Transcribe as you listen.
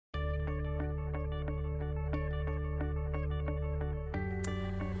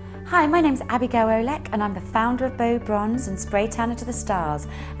Hi, my name's Abigail Olek and I'm the founder of Beau Bronze and Spray Tanner to the Stars,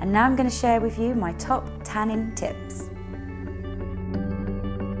 and now I'm going to share with you my top tanning tips.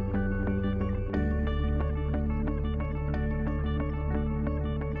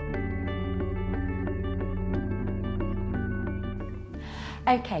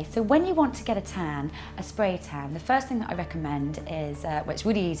 Okay, so when you want to get a tan, a spray tan, the first thing that I recommend is, well, it's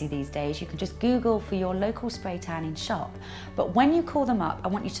really easy these days, you can just Google for your local spray tanning shop. But when you call them up, I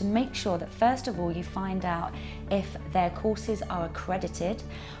want you to make sure that first of all you find out if their courses are accredited.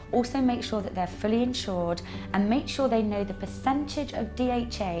 Also make sure that they're fully insured, and make sure they know the percentage of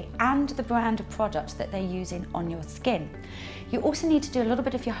DHA and the brand of products that they're using on your skin. You also need to do a little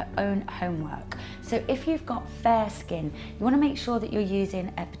bit of your own homework. So if you've got fair skin, you want to make sure that you're using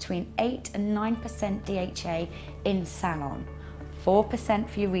between 8 and 9% DHA in salon, 4%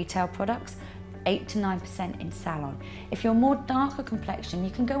 for your retail products, 8 to 9% in salon. If you're more darker complexion,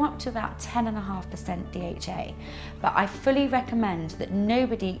 you can go up to about 10.5% DHA, but I fully recommend that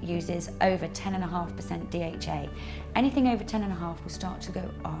nobody uses over 10.5% DHA. Anything over 10.5 will start to go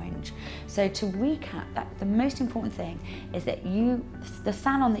orange. So to recap, the most important thing is that the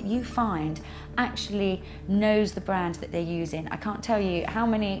salon that you find actually knows the brand that they're using. I can't tell you how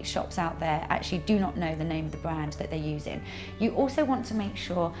many shops out there actually do not know the name of the brand that they're using. You also want to make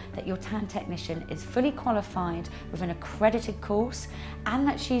sure that your tan technician is fully qualified with an accredited course and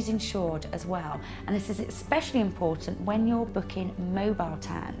that she's insured as well. And this is especially important when you're booking mobile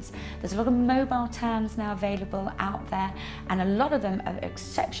tans. There's a lot of mobile tans now available out there, and a lot of them are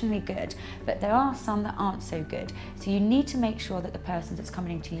exceptionally good, but there are some that aren't so good. So you need to make sure that the person that's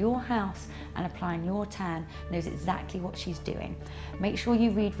coming into your house and applying your tan knows exactly what she's doing. Make sure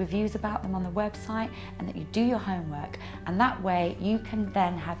you read reviews about them on the website and that you do your homework, and that way you can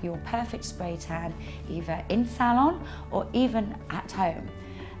then have your perfect spray tan either in salon or even at home,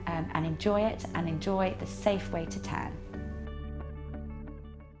 and enjoy it and enjoy the safe way to tan.